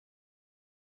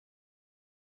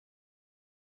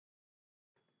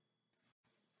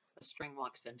A string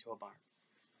walks into a bar.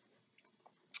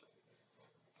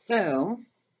 So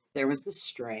there was this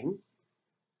string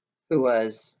who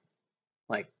was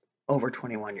like over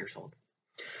 21 years old.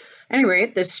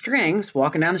 Anyway, this string's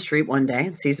walking down the street one day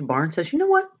and sees a bar and says, you know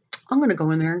what? I'm going to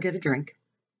go in there and get a drink.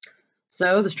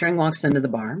 So the string walks into the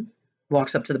bar,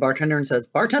 walks up to the bartender and says,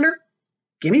 bartender,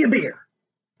 give me a beer.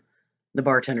 The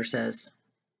bartender says,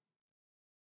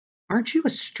 aren't you a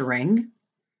string?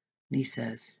 And he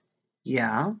says,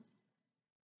 yeah.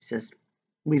 He says,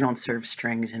 we don't serve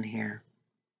strings in here.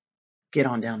 Get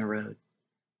on down the road.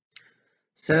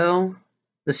 So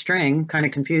the string, kind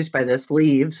of confused by this,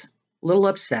 leaves, a little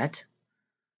upset,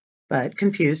 but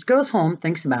confused, goes home,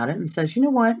 thinks about it, and says, you know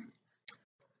what?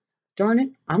 Darn it,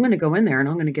 I'm going to go in there and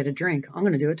I'm going to get a drink. I'm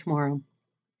going to do it tomorrow.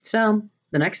 So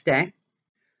the next day,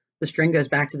 the string goes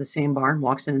back to the same bar and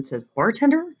walks in and says,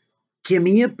 bartender, give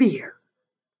me a beer.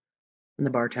 And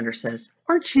the bartender says,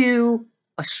 aren't you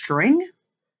a string?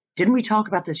 Didn't we talk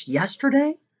about this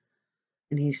yesterday?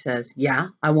 And he says, yeah,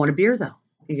 I want a beer though.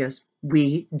 He goes,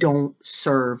 we don't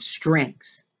serve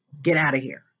strings. Get out of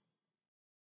here.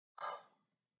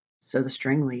 So the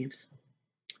string leaves,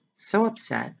 so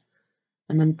upset,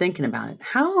 and then thinking about it.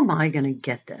 How am I going to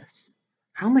get this?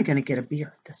 How am I going to get a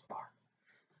beer at this bar?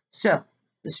 So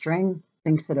the string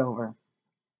thinks it over,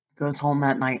 goes home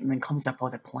that night, and then comes up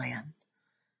with a plan.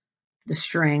 The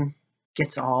string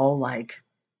gets all like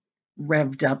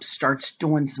revved up, starts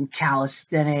doing some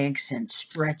calisthenics and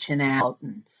stretching out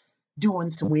and doing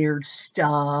some weird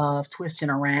stuff, twisting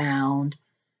around,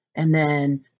 and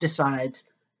then decides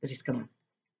that he's going to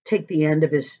take the end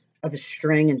of his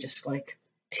string and just like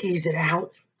tease it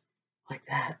out like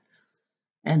that.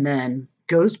 And then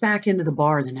goes back into the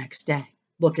bar the next day,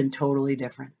 looking totally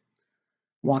different.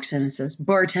 Walks in and says,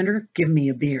 bartender, give me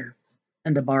a beer.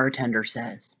 And the bartender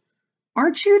says,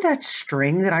 aren't you that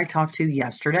string that I talked to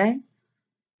yesterday?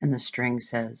 And the string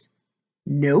says,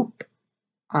 nope,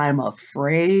 I'm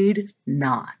afraid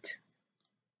not.